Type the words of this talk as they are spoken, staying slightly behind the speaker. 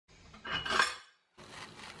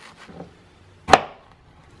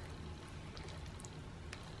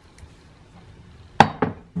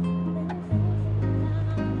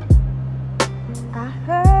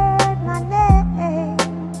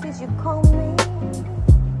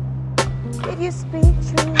Did you speak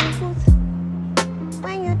truth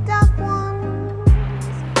when you dug wounds,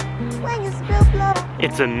 when you spill blood?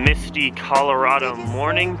 It's a misty Colorado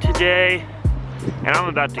morning today, and I'm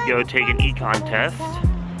about to go take an econ test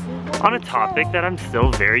on a topic that I'm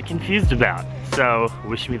still very confused about. So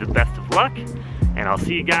wish me the best of luck, and I'll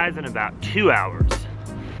see you guys in about 2 hours.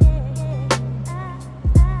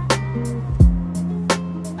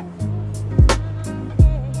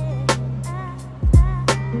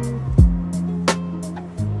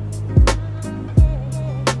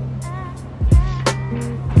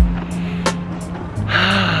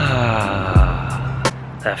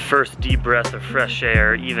 That first deep breath of fresh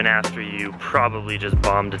air, even after you probably just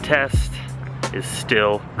bombed a test, is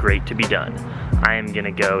still great to be done. I am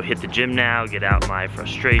gonna go hit the gym now, get out my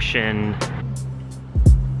frustration.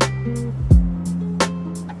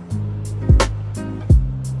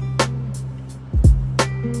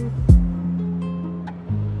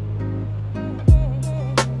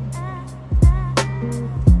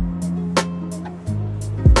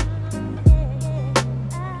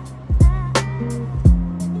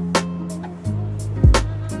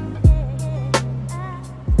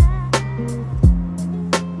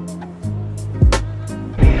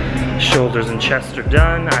 Shoulders and chest are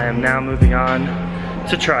done. I am now moving on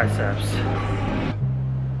to triceps.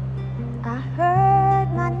 I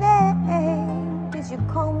heard my name. Did you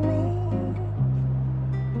call me?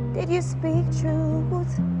 Did you speak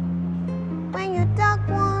truth when you dug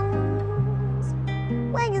wounds,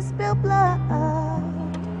 when you spill blood?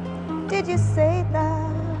 Did you say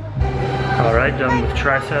that? All right, done with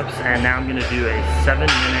triceps, and now I'm gonna do a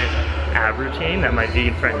 7-minute ab routine that my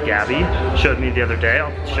vegan friend Gabby showed me the other day.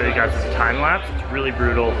 I'll show you guys the time lapse. It's really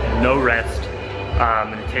brutal, no rest,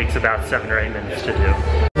 and it takes about 7 or 8 minutes to do.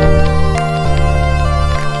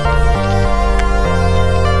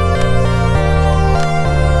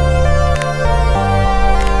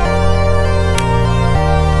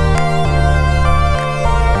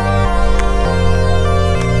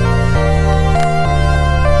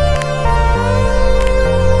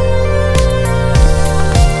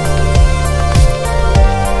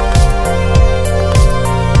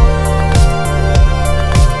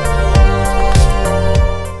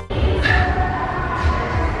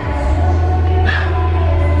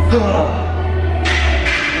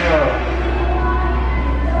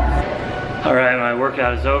 Alright, my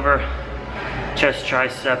workout is over. Chest,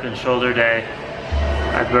 tricep, and shoulder day.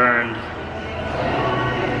 I burned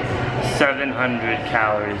 700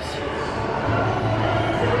 calories.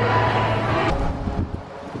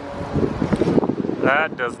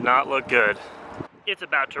 That does not look good. It's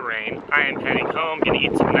about to rain. I am heading home, gonna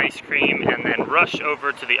eat some ice cream, and then rush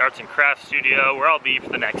over to the arts and crafts studio where I'll be for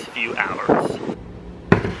the next few hours.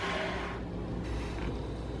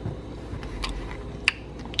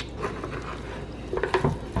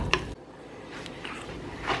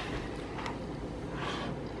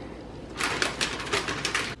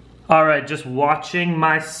 Alright, just watching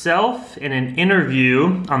myself in an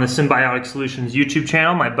interview on the Symbiotic Solutions YouTube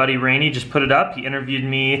channel. My buddy Rainey just put it up. He interviewed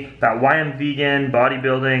me about why I'm vegan,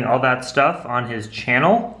 bodybuilding, all that stuff on his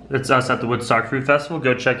channel. It's us at the Woodstock Fruit Festival.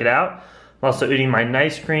 Go check it out. I'm also eating my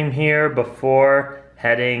nice cream here before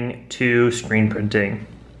heading to screen printing.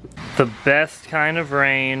 The best kind of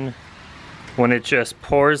rain, when it just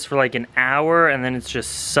pours for like an hour and then it's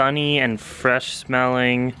just sunny and fresh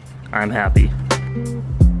smelling. I'm happy.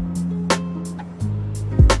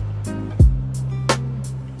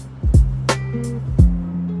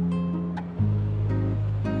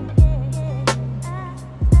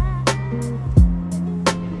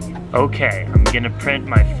 Okay, I'm gonna print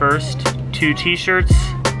my first 2 t-shirts.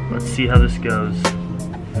 Let's see how this goes.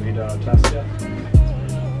 Have you done a test yet?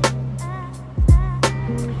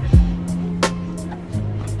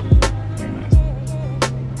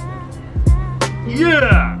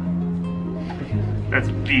 Yeah! That's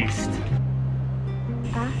a beast.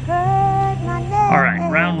 I heard my name.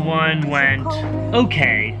 Alright, round 1 went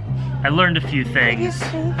okay. I learned a few things,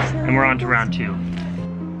 and we're on to round 2.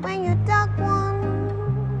 When you dug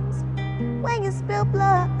wounds, when you spill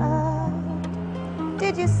blood,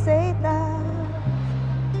 did you say that?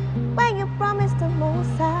 When you promised the Most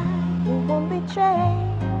High, you won't betray.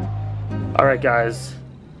 Alright guys,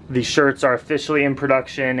 the shirts are officially in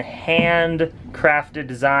production. Handcrafted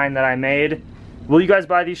design that I made. Will you guys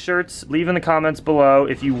buy these shirts? Leave in the comments below.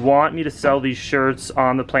 If you want me to sell these shirts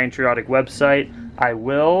on the Plantriotic website, I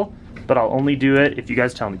will, but I'll only do it if you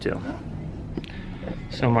guys tell me to.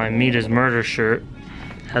 So my Meat is Murder shirt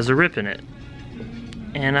has a rip in it,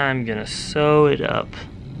 and I'm gonna sew it up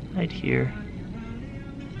right here.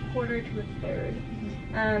 1/4 to 1/3.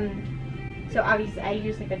 So obviously I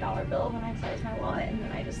use like $1 bill when I size my wallet, and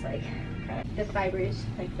then I just like the fibers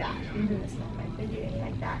like that, and then this one I've been doing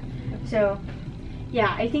like that. So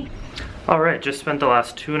yeah, I think. All right, just spent the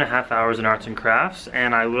last 2.5 hours in arts and crafts,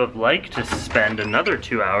 and I would have liked to spend another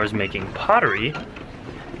 2 hours making pottery,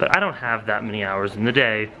 but I don't have that many hours in the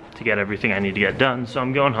day to get everything I need to get done. So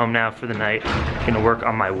I'm going home now for the night. Gonna work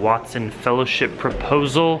on my Watson Fellowship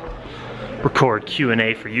proposal, record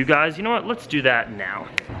Q&A for you guys. You know what, let's do that now.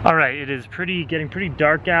 All right, it is getting pretty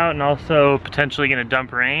dark out, and also potentially gonna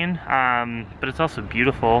dump rain, but it's also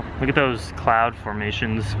beautiful. Look at those cloud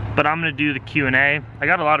formations. But I'm gonna do the Q&A. I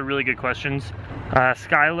got a lot of really good questions.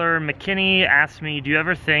 Skylar McKinney asked me, do you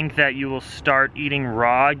ever think that you will start eating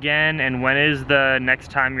raw again, and when is the next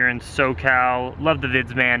time you're in SoCal? Love the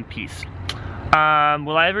vids, man, peace.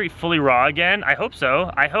 Will I ever eat fully raw again? I hope so.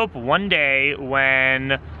 I hope one day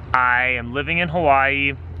when I am living in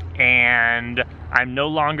Hawaii and I'm no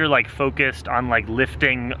longer like focused on like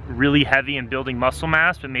lifting really heavy and building muscle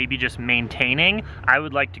mass, but maybe just maintaining, I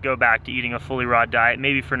would like to go back to eating a fully raw diet,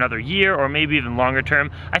 maybe for another year or maybe even longer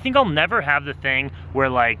term. I think I'll never have the thing where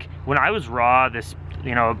like when I was raw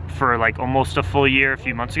for like almost a full year a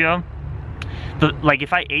few months ago, like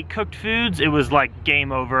if I ate cooked foods, it was like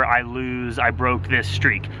game over, I lose, I broke this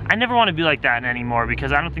streak. I never want to be like that anymore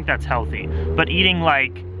because I don't think that's healthy. But eating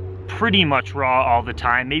like pretty much raw all the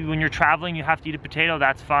time, maybe when you're traveling you have to eat a potato,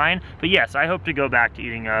 that's fine. But yes, I hope to go back to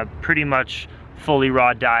eating a pretty much fully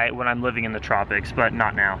raw diet when I'm living in the tropics, but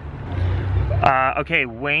not now. Okay,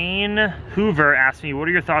 Wayne Hoover asked me, what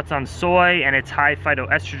are your thoughts on soy and its high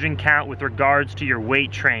phytoestrogen count with regards to your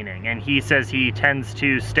weight training? And he says he tends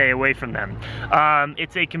to stay away from them.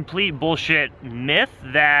 It's a complete bullshit myth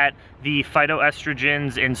that the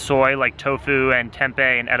phytoestrogens in soy like tofu and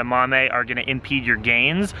tempeh and edamame are gonna impede your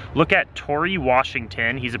gains. Look at Tori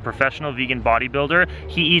Washington. He's a professional vegan bodybuilder.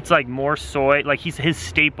 He eats like more soy, like his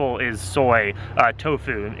staple is soy,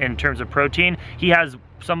 tofu in terms of protein. He has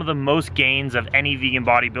some of the most gains of any vegan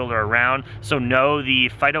bodybuilder around. So no,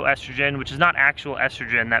 the phytoestrogen, which is not actual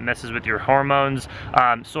estrogen that messes with your hormones.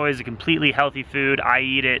 Soy is a completely healthy food. I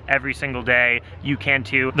eat it every single day. You can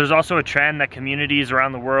too. There's also a trend that communities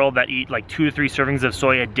around the world that eat like 2 to 3 servings of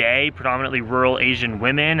soy a day, predominantly rural Asian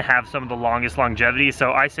women, have some of the longest longevity.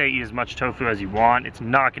 So I say eat as much tofu as you want. It's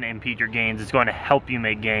not going to impede your gains. It's going to help you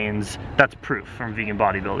make gains. That's proof from vegan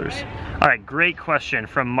bodybuilders. All right, great question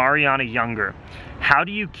from Mariana Younger. How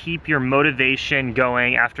do you keep your motivation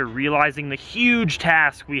going after realizing the huge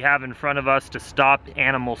task we have in front of us to stop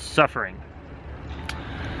animal suffering?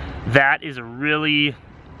 That is a really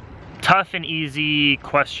tough and easy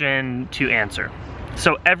question to answer.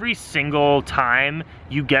 So every single time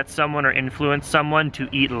you get someone or influence someone to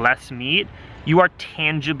eat less meat, you are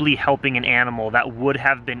tangibly helping an animal that would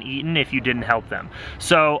have been eaten if you didn't help them.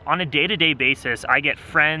 So on a day-to-day basis, I get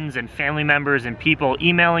friends and family members and people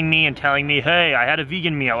emailing me and telling me, hey, I had a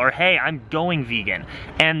vegan meal, or hey, I'm going vegan.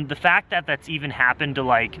 And the fact that that's even happened to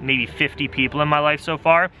like maybe 50 people in my life so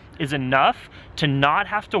far is enough to not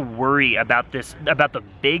have to worry about this, about the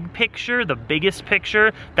big picture, the biggest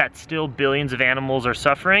picture, that still billions of animals are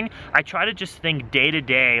suffering. I try to just think day to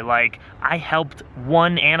day, like I helped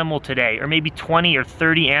one animal today, or maybe 20 or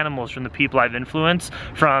 30 animals from the people I've influenced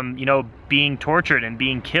from, you know, being tortured and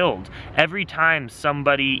being killed. Every time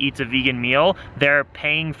somebody eats a vegan meal, they're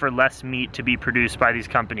paying for less meat to be produced by these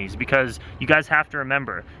companies, because you guys have to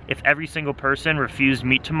remember, if every single person refused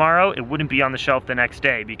meat tomorrow, it wouldn't be on the shelf the next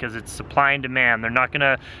day, because it's supply and demand. They're not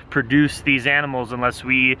gonna produce these animals unless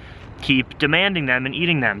we keep demanding them and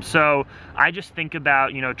eating them. So I just think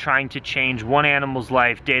about, you know, trying to change one animal's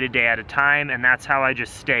life day to day at a time, and that's how I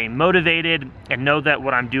just stay motivated and know that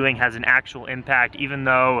what I'm doing has an actual impact, even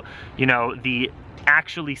though, you know, the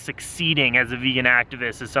actually succeeding as a vegan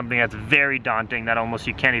activist is something that's very daunting, that almost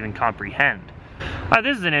you can't even comprehend.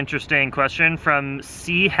 This is an interesting question from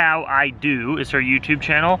See How I Do, is her YouTube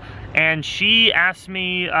channel, and she asked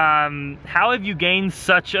me, how have you gained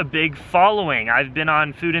such a big following? I've been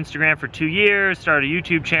on food Instagram for 2 years, started a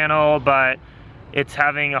YouTube channel, but it's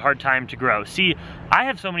having a hard time to grow. See, I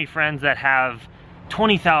have so many friends that have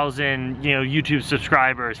 20,000, you know, YouTube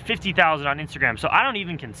subscribers, 50,000 on Instagram. So I don't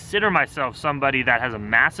even consider myself somebody that has a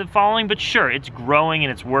massive following, but sure, it's growing and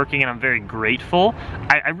it's working, and I'm very grateful.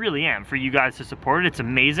 I really am for you guys to support it. It's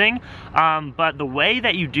amazing. But the way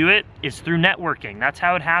that you do it is through networking. That's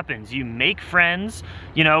how it happens. You make friends,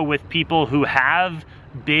 you know, with people who have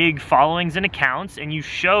big followings and accounts, and you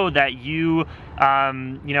show that you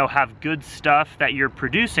you know, have good stuff that you're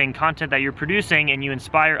producing, content that you're producing, and you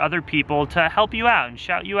inspire other people to help you out and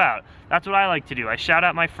shout you out. That's what I like to do. I shout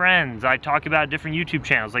out my friends. I talk about different YouTube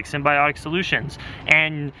channels like Symbiotic Solutions.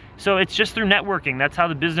 And so it's just through networking. That's how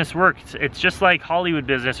the business works. It's just like Hollywood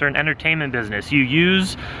business or an entertainment business. You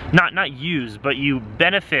use, not use, but you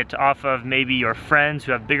benefit off of maybe your friends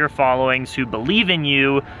who have bigger followings, who believe in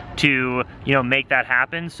you to, you know, make that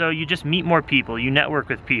happen. So you just meet more people, you network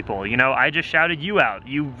with people. You know, I just shouted you out.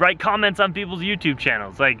 You write comments on people's YouTube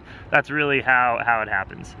channels. Like, that's really how it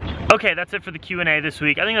happens. Okay, that's it for the Q&A this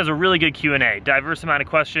week. I think that was a really good Q&A. Diverse amount of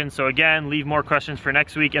questions. So again, leave more questions for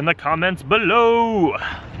next week in the comments below.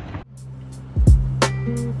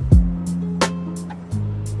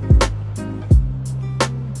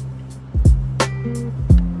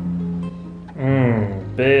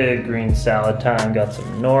 Big green salad time. Got some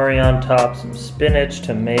nori on top, some spinach,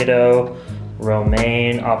 tomato,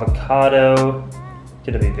 romaine, avocado.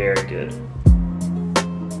 Gonna be very good.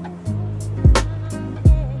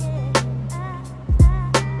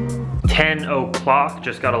 10 o'clock,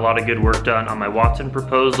 just got a lot of good work done on my Watson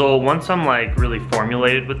proposal. Once I'm like really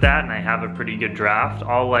formulated with that and I have a pretty good draft,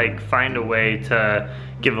 I'll like find a way to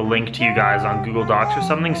give a link to you guys on Google Docs or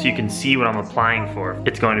something so you can see what I'm applying for.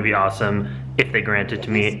 It's going to be awesome if they grant it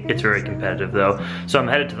to me. It's very competitive though. So I'm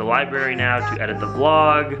headed to the library now to edit the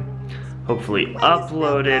vlog, hopefully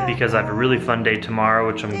upload it because I have a really fun day tomorrow,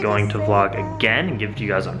 which I'm going to vlog again and give it to you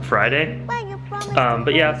guys on Friday.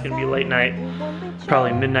 But yeah, it's gonna be a late night,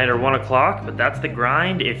 probably midnight or 1 o'clock, but that's the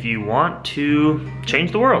grind if you want to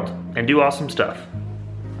change the world and do awesome stuff.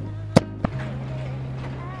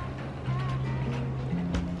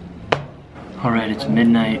 All right, it's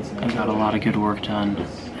midnight. I got a lot of good work done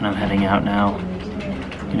and I'm heading out now.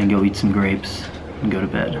 Gonna go eat some grapes and go to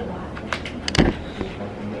bed.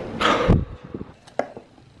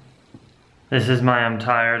 This is my I'm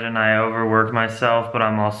tired and I overwork myself, but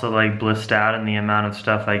I'm also like blissed out in the amount of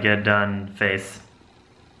stuff I get done face.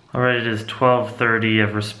 Alright, it is 12:30.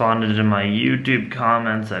 I've responded to my YouTube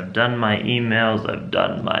comments, I've done my emails, I've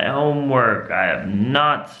done my homework. I have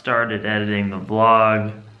not started editing the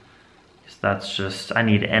vlog. Because that's just, I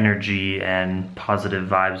need energy and positive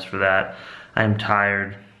vibes for that. I'm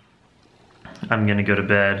tired. I'm gonna go to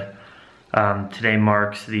bed. Today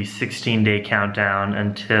marks the 16-day countdown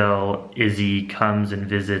until Izzy comes and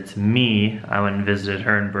visits me. I went and visited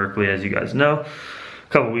her in Berkeley, as you guys know, a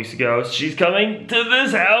couple weeks ago. She's coming to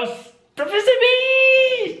this house to visit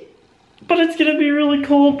me! But it's gonna be really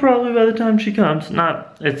cold probably by the time she comes.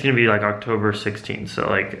 It's gonna be like October 16th, so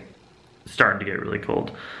like starting to get really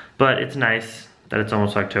cold. But it's nice that it's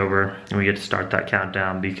almost October and we get to start that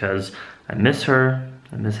countdown because I miss her,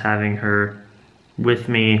 I miss having her with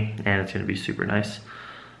me, and it's gonna be super nice.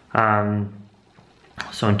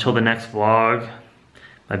 So until the next vlog,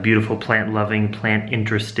 my beautiful plant-loving,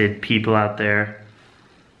 plant-interested people out there,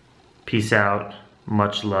 peace out,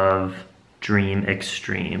 much love, dream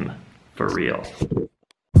extreme, for real.